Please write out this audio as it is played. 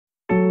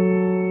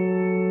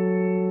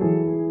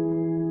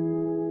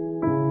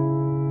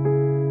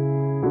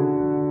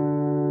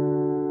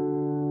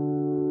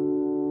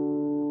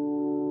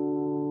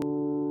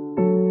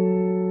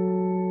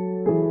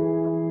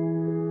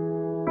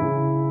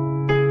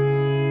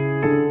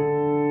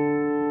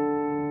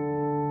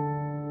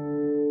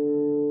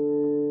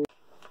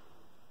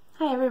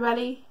Hi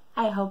everybody,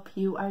 I hope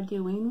you are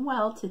doing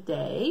well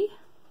today.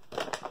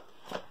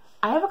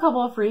 I have a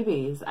couple of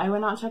freebies. I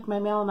went out and checked my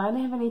mail and I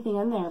didn't have anything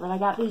in there, but I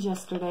got these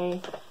yesterday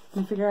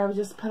and I figured I would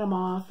just put them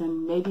off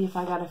and maybe if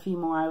I got a few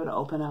more I would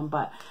open them.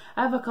 But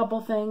I have a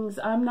couple things.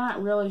 I'm not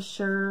really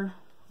sure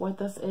what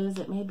this is.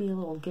 It may be a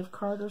little gift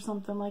card or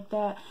something like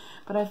that,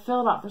 but I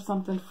filled out for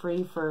something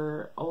free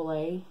for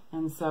Olay,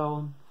 and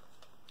so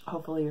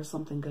hopefully there's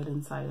something good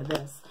inside of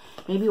this.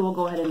 Maybe we'll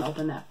go ahead and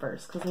open that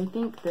first because I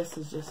think this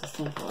is just a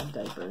sample of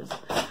diapers.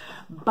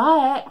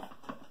 But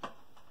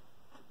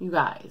you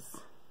guys,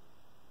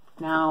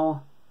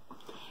 now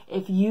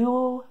if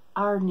you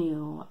are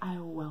new, I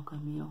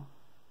welcome you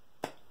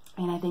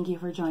and I thank you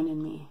for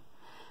joining me,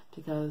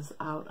 because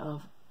out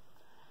of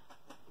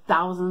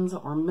thousands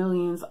or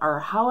millions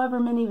or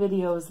however many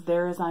videos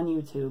there is on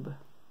YouTube,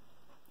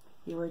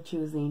 you are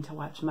choosing to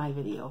watch my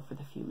video for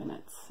the few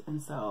minutes,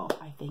 and so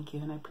I thank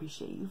you and I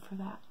appreciate you for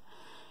that.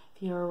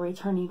 If you're a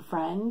returning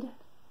friend,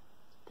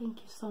 thank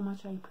you so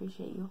much. I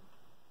appreciate you.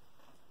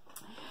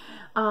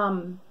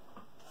 But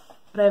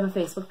I have a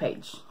Facebook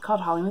page called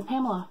Hauling with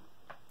Pamela.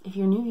 If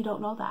you're new, you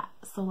don't know that,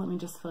 so let me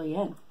just fill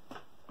you in.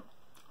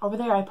 Over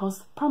there I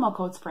post promo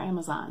codes for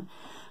Amazon,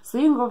 so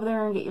you can go over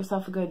there and get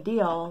yourself a good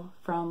deal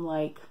from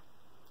like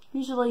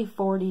usually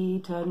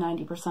 40 to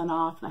 90%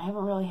 off. And I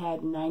haven't really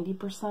had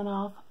 90%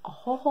 off a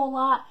whole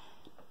lot,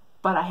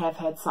 but I have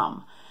had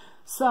some.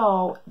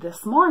 So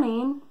this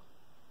morning,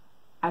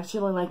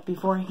 actually like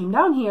before I came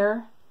down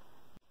here,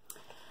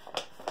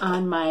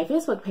 on my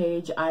Facebook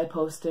page, I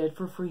posted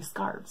for free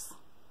scarves,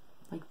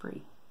 like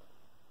free.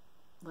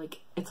 Like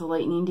it's a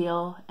lightning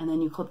deal, and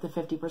then you click the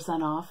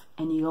 50% off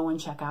and you go and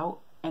check out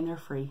and they're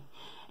free.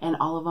 And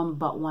all of them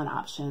but one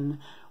option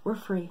were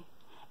free.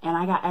 And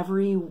I got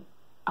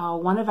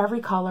one of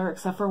every color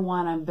except for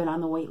one. I've been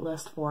on the wait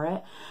list for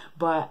it,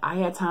 but I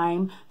had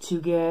time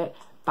to get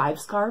 5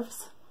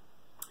 scarves,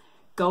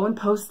 go and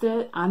post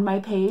it on my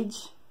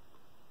page,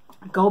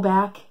 go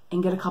back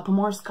and get a couple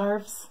more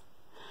scarves,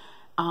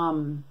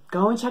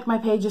 go and check my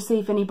page to see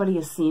if anybody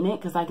has seen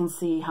it, because I can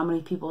see how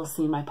many people have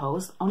seen my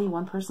post. Only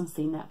one person's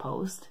seen that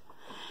post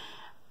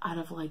out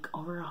of like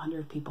over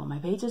 100 people. My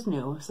page is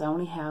new, so I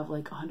only have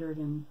like 100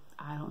 and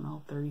I don't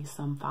know, 30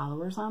 some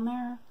followers on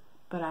there.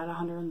 But out of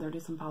 130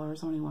 some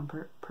followers, only one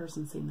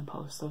person seen the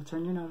post. So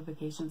turn your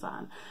notifications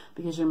on,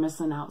 because you're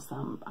missing out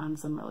on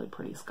some really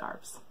pretty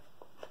scarves.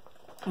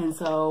 And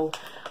so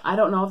I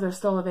don't know if they're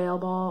still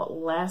available.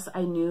 Last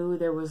I knew,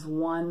 there was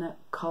one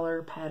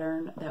color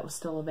pattern that was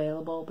still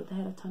available, but they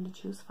had a ton to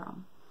choose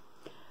from.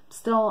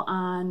 Still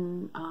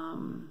on,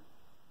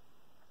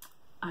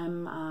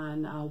 I'm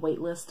on a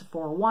wait list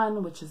for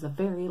one, which is the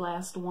very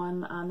last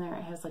one on there.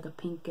 It has like a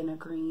pink and a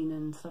green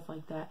and stuff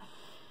like that.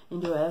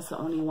 And that's the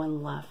only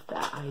one left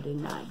that I did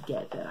not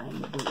get, that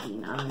I'm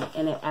waiting on.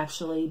 And it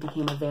actually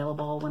became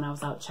available when I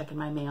was out checking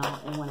my mail.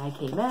 And when I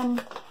came in,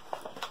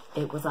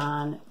 it was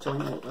on join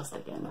the wait list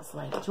again. So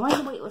I had to join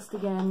the wait list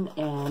again.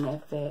 And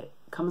if it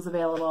comes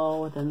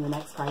available within the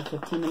next probably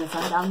 15 minutes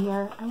I'm down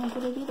here, I won't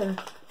get it either.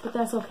 But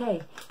that's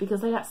okay,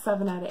 because I got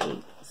 7 out of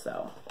 8.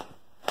 So,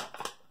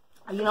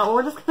 you know,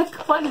 we're just going to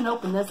go ahead and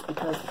open this,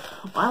 because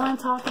while I'm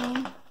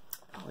talking,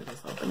 we're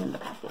just opening the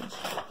package.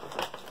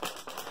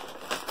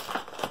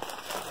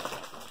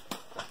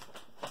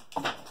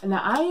 Now,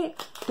 I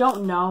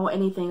don't know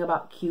anything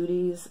about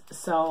cuties,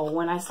 so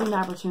when I see an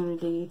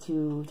opportunity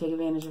to take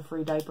advantage of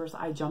free diapers,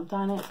 I jumped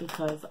on it,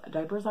 because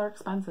diapers are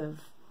expensive.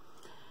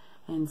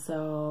 And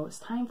so it's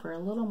time for a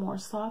little more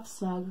soft,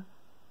 snug,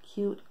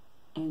 cute,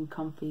 and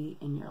comfy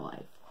in your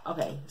life.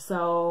 Okay,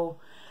 so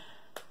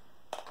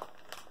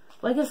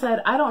like I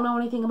said, I don't know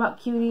anything about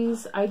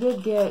cuties. I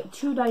did get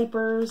 2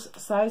 diapers,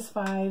 size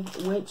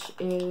 5, which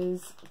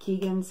is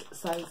Keegan's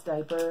size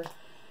diaper.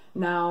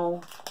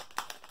 Now,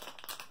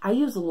 I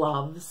use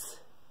Loves,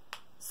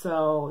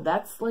 so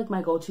that's like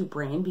my go-to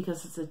brand,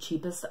 because it's the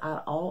cheapest out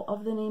of all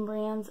of the name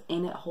brands,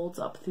 and it holds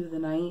up through the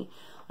night.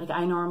 Like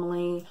I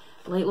normally,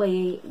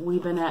 lately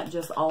we've been at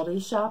just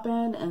Aldi's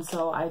shopping, and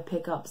so I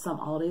pick up some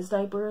Aldi's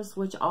diapers,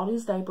 which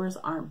Aldi's diapers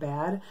aren't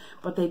bad,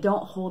 but they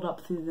don't hold up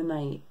through the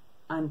night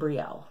on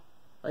Brielle.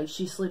 Like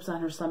she sleeps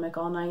on her stomach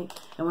all night,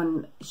 and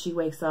when she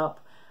wakes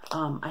up,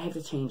 I have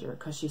to change her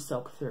because she's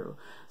soaked through.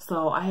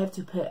 So I have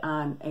to put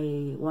on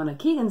one of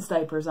Keegan's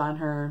diapers on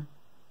her,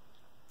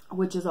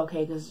 which is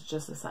okay because it's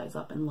just a size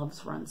up, and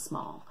Loves run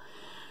small.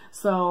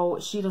 So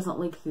she doesn't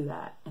leak through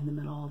that in the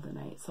middle of the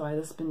night. So I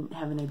just been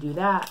having to do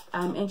that.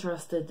 I'm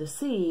interested to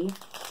see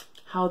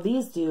how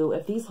these do,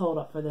 if these hold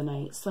up for the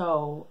night,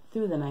 so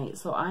through the night.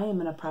 So I am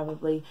going to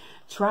probably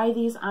try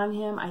these on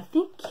him. I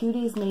think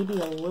cuties may be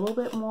a little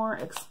bit more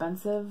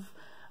expensive,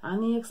 on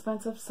the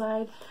expensive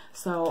side.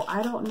 So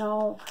I don't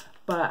know,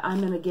 but I'm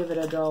going to give it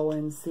a go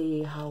and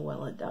see how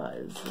well it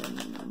does.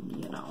 And,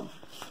 you know,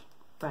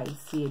 if I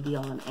see a deal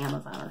on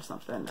Amazon or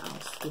something,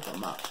 I'll scoop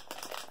them up.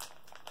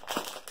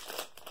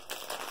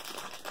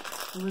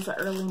 It was an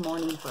early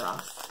morning for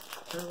us.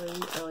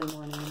 Early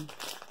morning.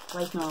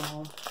 Like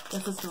normal.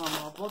 This is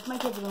normal. Both my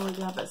kids are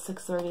waking up at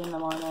 6:30 in the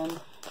morning.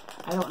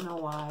 I don't know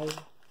why.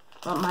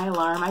 But my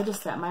alarm, I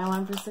just set my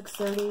alarm for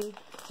 6:30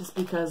 just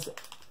because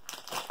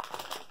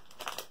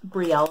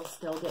Brielle's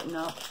still getting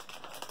up.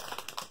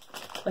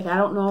 Like, I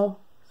don't know.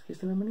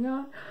 Excuse me, I'm gonna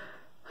yawn.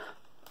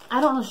 I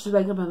don't know if she's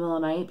waking up in the middle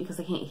of the night because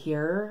I can't hear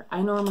her.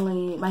 I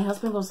normally, my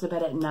husband goes to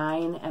bed at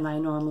 9, and I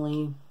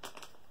normally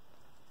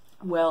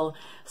will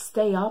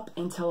stay up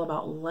until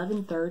about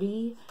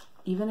 11:30,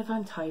 even if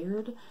I'm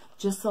tired,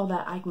 just so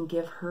that I can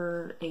give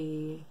her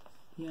a,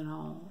 you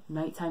know,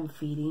 nighttime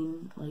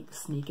feeding, like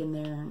sneak in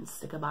there and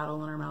stick a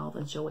bottle in her mouth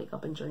and she'll wake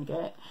up and drink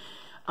it.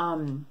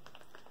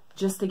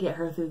 Just to get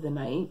her through the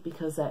night,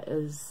 because that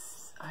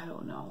is, I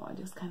don't know, I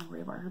just kind of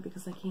worry about her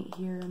because I can't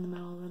hear in the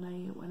middle of the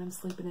night when I'm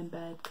sleeping in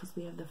bed because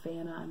we have the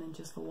fan on and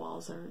just the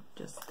walls are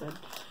just good.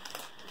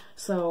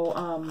 So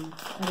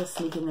I just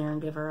sneak in there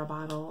and give her a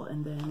bottle,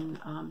 and then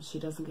she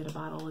doesn't get a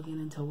bottle again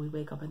until we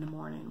wake up in the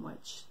morning,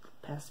 which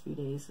the past few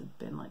days have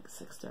been like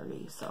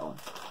 6:30, so,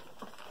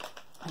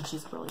 and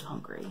she's really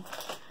hungry.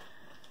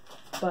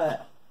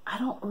 But I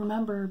don't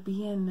remember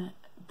being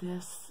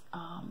this,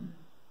 I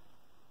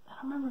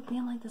don't remember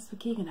being like this with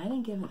Keegan. I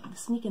didn't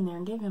sneak in there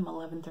and give him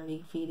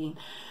 11:30 feeding.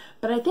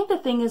 But I think the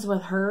thing is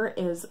with her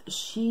is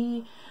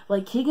she,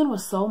 like Keegan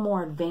was so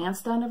more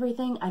advanced on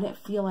everything, I didn't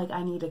feel like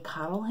I need to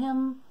coddle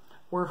him.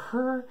 Where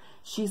her,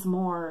 she's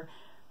more,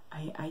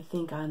 I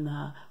think, on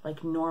the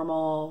like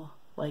normal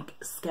like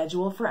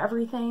schedule for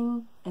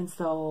everything. And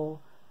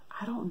so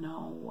I don't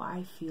know,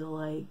 I feel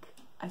like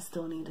I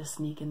still need to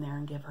sneak in there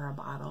and give her a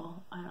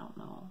bottle. I don't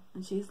know.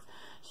 And she's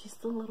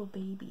still a little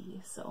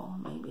baby, so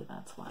maybe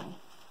that's why.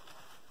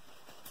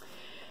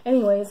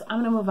 Anyways, I'm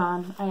gonna move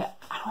on. I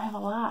don't have a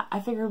lot.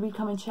 I figured we'd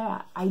come and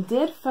chat. I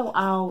did fill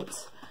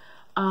out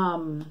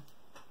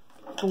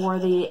for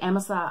the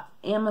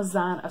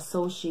Amazon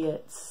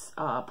Associates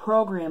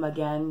program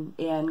again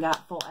and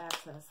got full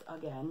access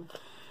again.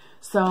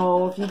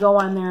 So if you go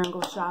on there and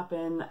go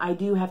shopping, I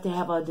do have to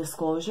have a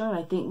disclosure, and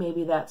I think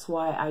maybe that's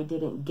why I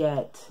didn't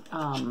get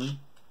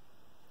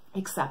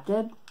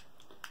accepted,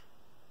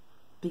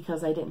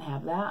 because I didn't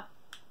have that.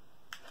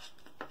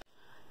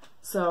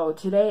 So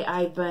today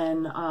I've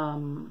been,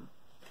 on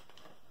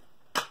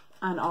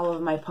all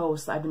of my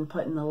posts, I've been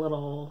putting a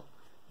little,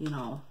 you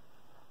know,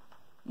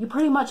 you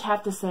pretty much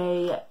have to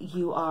say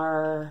you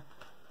are,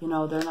 you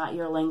know, they're not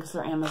your links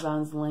or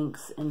Amazon's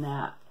links, in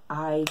that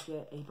I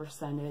get a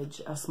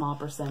percentage, a small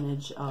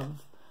percentage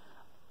of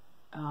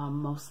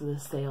most of the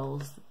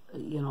sales,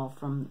 you know,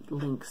 from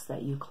links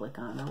that you click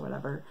on or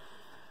whatever.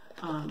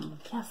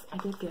 Yes, I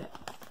did get,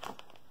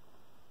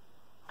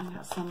 I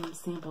got some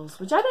samples,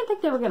 which I didn't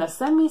think they were going to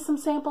send me some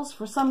samples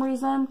for some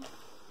reason.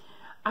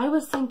 I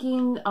was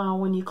thinking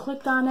when you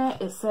clicked on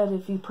it, it said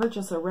if you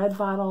purchase a red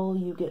bottle,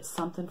 you get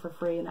something for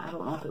free. And I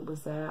don't know if it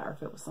was that or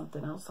if it was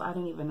something else. So I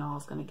didn't even know I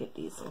was going to get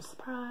these. So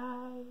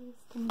surprise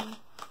to me.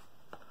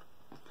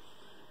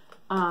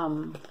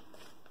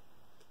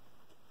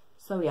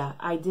 So yeah,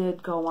 I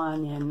did go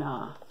on and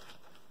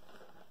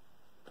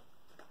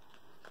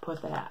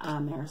put that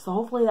on there. So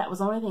hopefully that was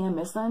the only thing I'm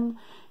missing.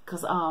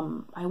 Because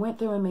I went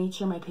through and made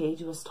sure my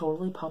page was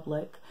totally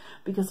public,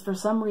 because for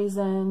some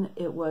reason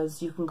it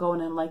was, you can go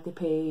in and like the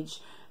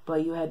page,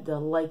 but you had to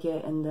like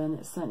it, and then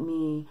it sent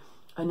me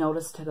a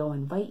notice to go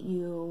invite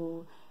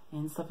you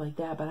and stuff like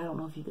that. But I don't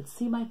know if you could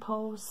see my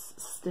posts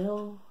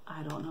still.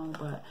 I don't know,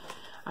 but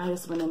I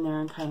just went in there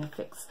and kind of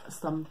fixed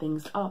some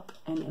things up.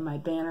 And in my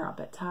banner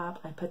up at top,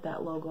 I put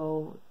that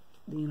logo,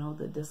 you know,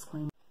 the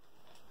disclaimer.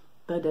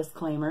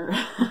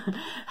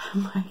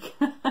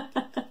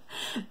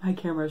 My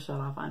camera shut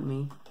off on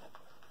me.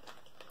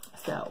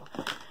 So,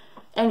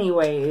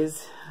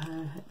 anyways,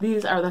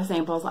 these are the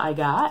samples I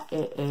got.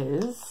 It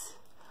is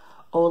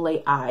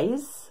Olay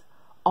Eyes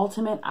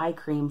Ultimate Eye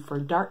Cream for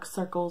dark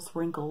circles,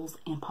 wrinkles,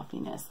 and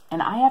puffiness.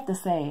 And I have to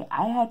say,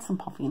 I had some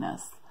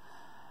puffiness.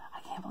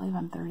 I can't believe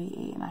I'm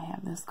 38 and I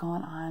have this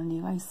going on. Do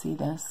you guys see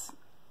this?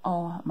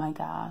 Oh my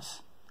gosh.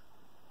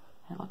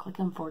 I look like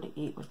I'm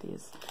 48 with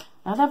these.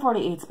 Not that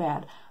 48's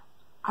bad.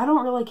 I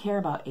don't really care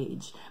about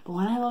age, but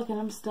when I look and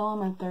I'm still in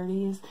my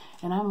 30s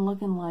and I'm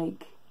looking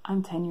like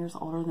I'm 10 years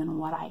older than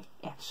what I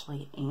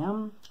actually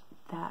am,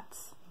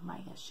 that's my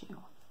issue.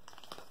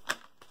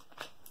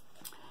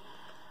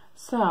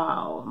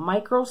 So,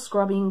 Micro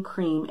Scrubbing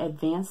Cream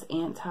Advanced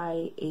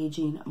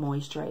Anti-Aging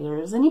Moisturizer.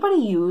 Does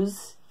anybody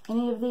use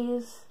any of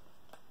these?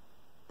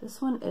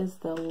 This one is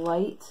the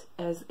Light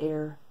as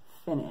Air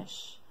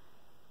Finish.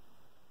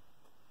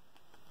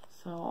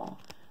 So,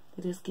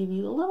 they just give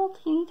you a little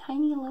teeny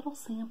tiny little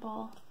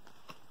sample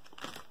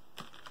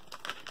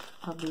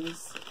of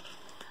these.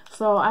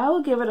 So I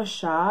will give it a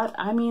shot.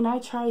 I mean, I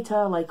try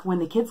to, like, when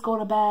the kids go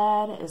to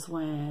bed is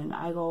when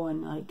I go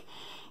and, like,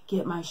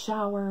 get my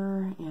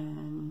shower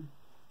and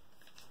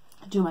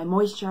do my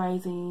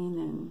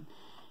moisturizing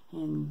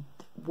and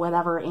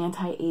whatever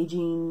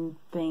anti-aging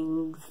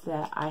things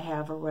that I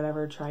have or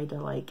whatever. Try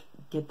to, like,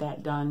 get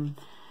that done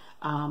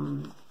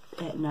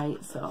at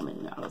night. So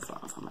maybe I'll just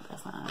put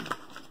this on.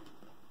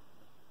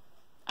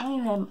 I don't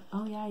even have,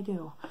 oh yeah, I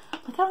do.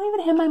 Like, I don't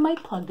even have my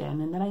mic plugged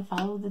in, and then I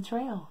followed the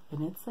trail,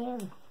 and it's there.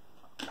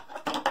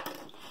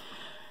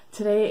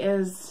 Today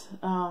is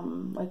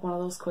like one of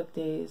those quick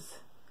days.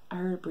 I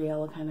heard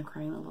Briella kind of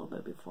crying a little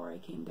bit before I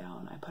came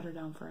down. I put her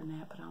down for a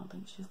nap, but I don't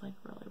think she's like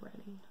really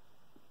ready.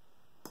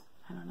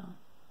 I don't know.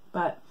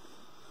 But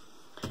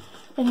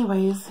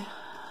anyways,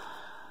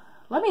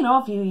 let me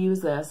know if you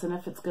use this and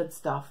if it's good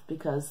stuff,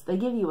 because they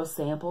give you a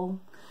sample.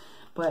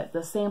 But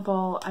the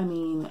sample, I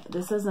mean,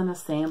 this isn't a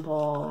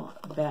sample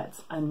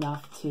that's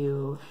enough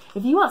to...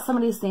 If you want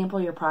somebody to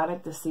sample your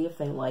product to see if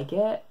they like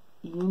it,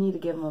 you need to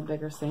give them a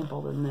bigger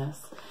sample than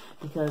this.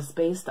 Because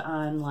based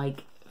on,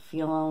 like,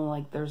 feeling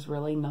like there's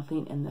really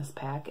nothing in this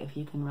pack, if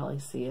you can really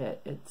see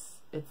it,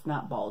 it's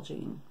not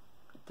bulging.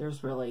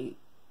 There's really...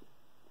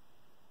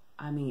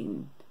 I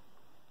mean,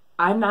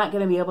 I'm not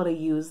going to be able to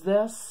use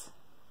this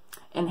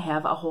and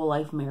have a whole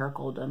life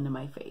miracle done to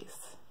my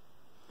face.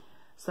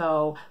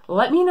 So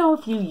let me know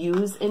if you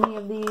use any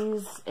of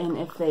these and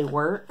if they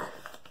work,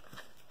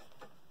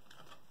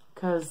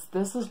 because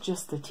this is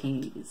just a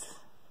tease.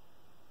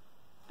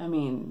 I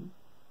mean,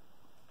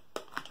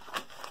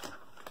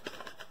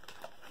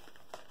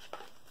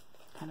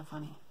 kind of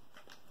funny.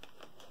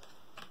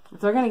 If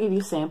they're going to give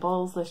you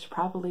samples, they should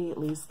probably at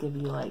least give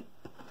you like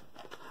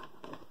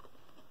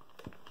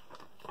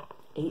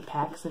 8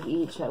 packs of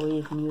each. That way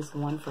you can use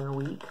one for a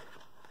week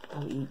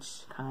of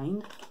each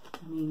kind.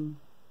 I mean,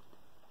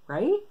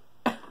 right?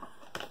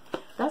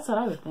 That's what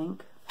I would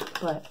think.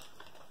 But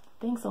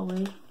thanks,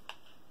 Oli.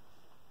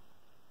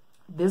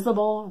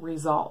 Visible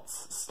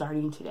results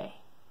starting today.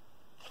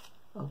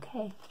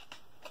 Okay.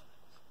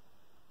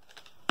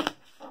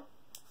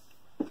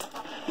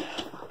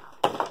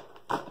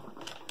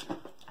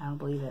 I don't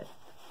believe it.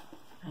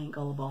 I ain't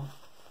gullible.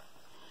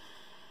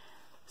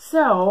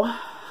 So,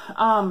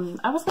 I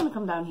was going to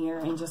come down here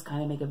and just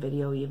kind of make a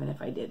video even if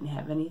I didn't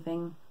have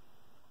anything.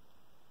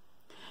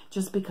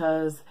 Just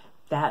because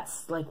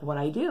that's like what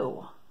I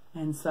do.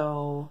 And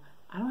so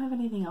I don't have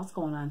anything else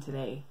going on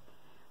today.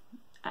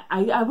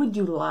 I would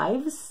do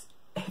lives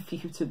if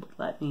YouTube would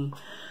let me.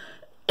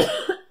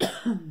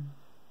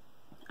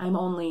 I'm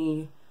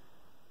only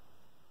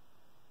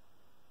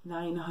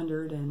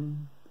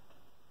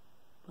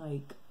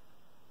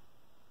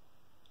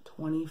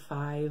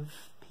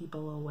 925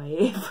 people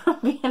away from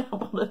being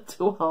able to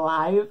do a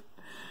live.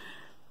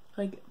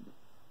 Like,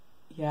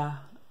 yeah.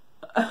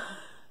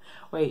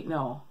 Wait,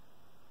 no.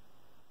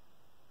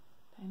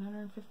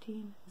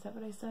 915? Is that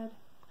what I said?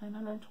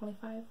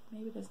 925?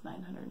 Maybe it is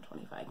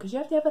 925. Because you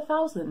have to have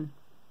 1,000.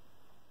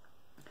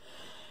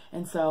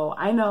 And so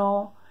I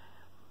know,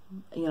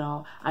 you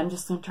know, I'm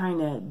just trying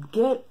to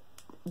get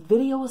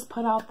videos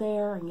put out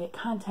there and get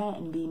content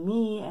and be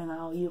me, and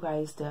allow you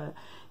guys to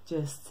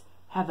just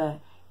have a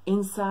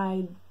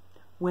inside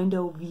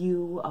window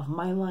view of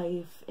my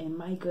life and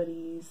my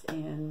goodies.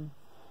 And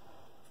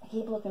I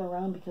keep looking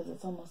around because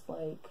it's almost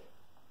like,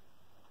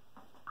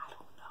 I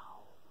don't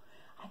know,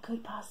 I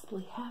could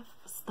possibly have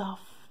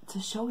stuff to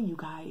show you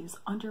guys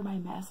under my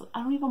mask.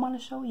 I don't even want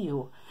to show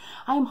you.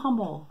 I'm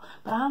humble,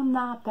 but I'm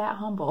not that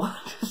humble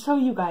to show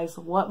you guys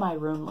what my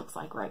room looks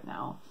like right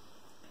now.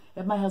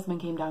 If my husband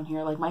came down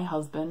here, like, my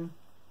husband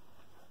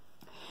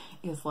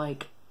is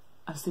like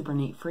a super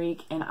neat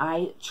freak, and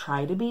I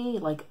try to be,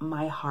 like,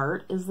 my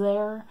heart is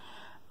there,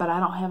 but I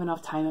don't have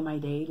enough time in my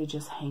day to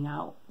just hang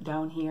out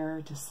down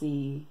here to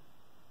see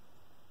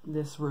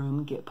this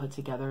room get put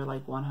together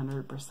like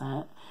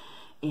 100%.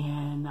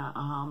 And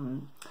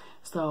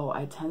so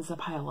I tend to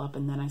pile up,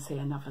 and then I say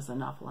enough is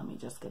enough, let me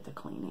just get to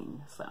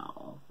cleaning.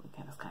 So we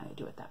kind of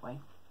do it that way.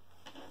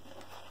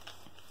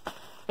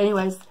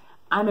 Anyways,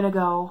 I'm gonna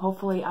go.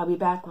 Hopefully I'll be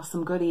back with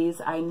some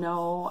goodies. I don't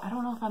know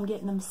if I'm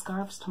getting them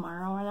scarves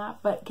tomorrow or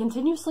not, but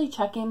continuously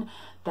checking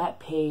that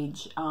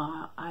page.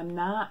 I'm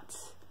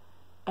not,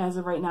 as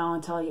of right now,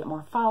 until I get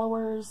more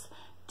followers,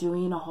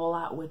 doing a whole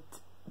lot with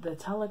the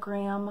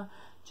Telegram,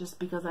 just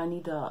because I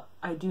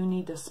do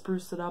need to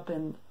spruce it up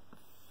and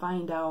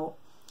find out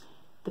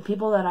the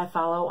people that I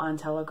follow on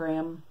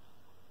Telegram.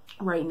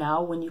 Right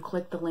now, when you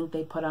click the link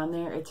they put on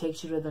there, it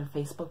takes you to their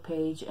Facebook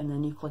page, and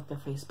then you click their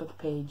Facebook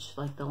page,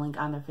 like the link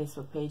on their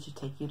Facebook page, to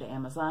take you to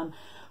Amazon.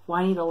 Well,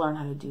 I need to learn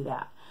how to do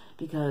that,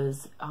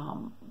 because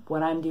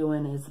what I'm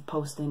doing is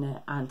posting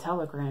it on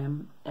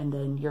Telegram, and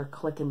then you're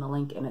clicking the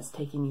link and it's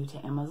taking you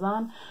to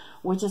Amazon,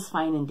 which is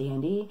fine and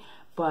dandy,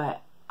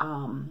 but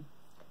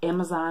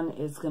Amazon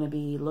is going to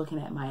be looking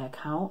at my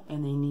account,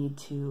 and they need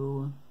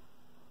to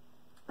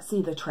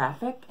see the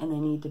traffic, and they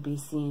need to be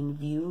seeing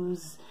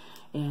views,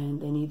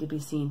 and they need to be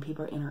seeing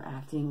people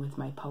interacting with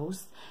my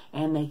posts,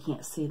 and they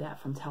can't see that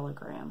from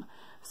Telegram.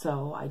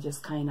 So I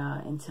just kind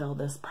of, until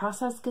this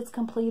process gets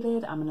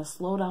completed, I'm going to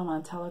slow down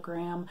on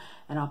Telegram,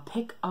 and I'll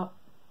pick up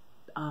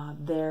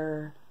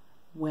there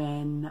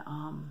when,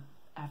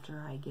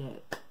 after I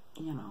get,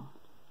 you know,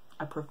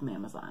 approved from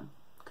Amazon.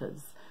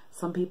 Because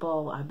some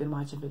people, I've been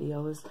watching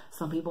videos,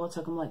 some people it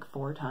took them like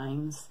 4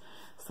 times.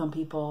 Some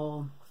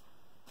people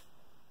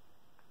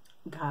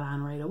got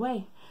on right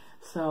away.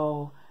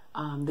 So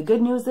the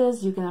good news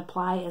is you can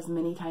apply as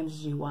many times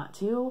as you want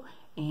to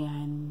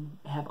and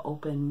have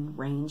open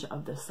range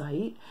of the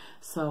site.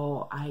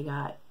 So I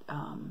got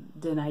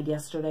denied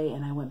yesterday,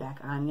 and I went back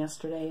on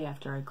yesterday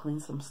after I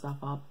cleaned some stuff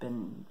up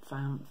and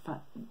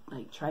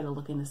tried to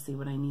look in to see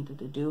what I needed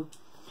to do.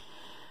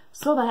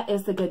 So that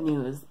is the good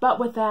news. But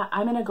with that,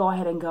 I'm going to go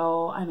ahead and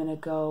go. I'm going to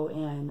go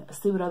and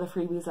see what other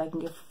freebies I can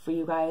get for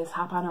you guys.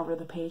 Hop on over to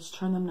the page,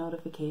 turn them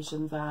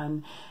notifications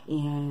on,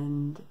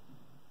 and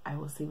I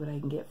will see what I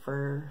can get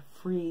for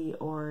free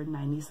or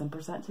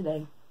 90%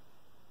 today.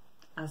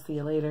 I'll see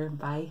you later.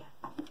 Bye.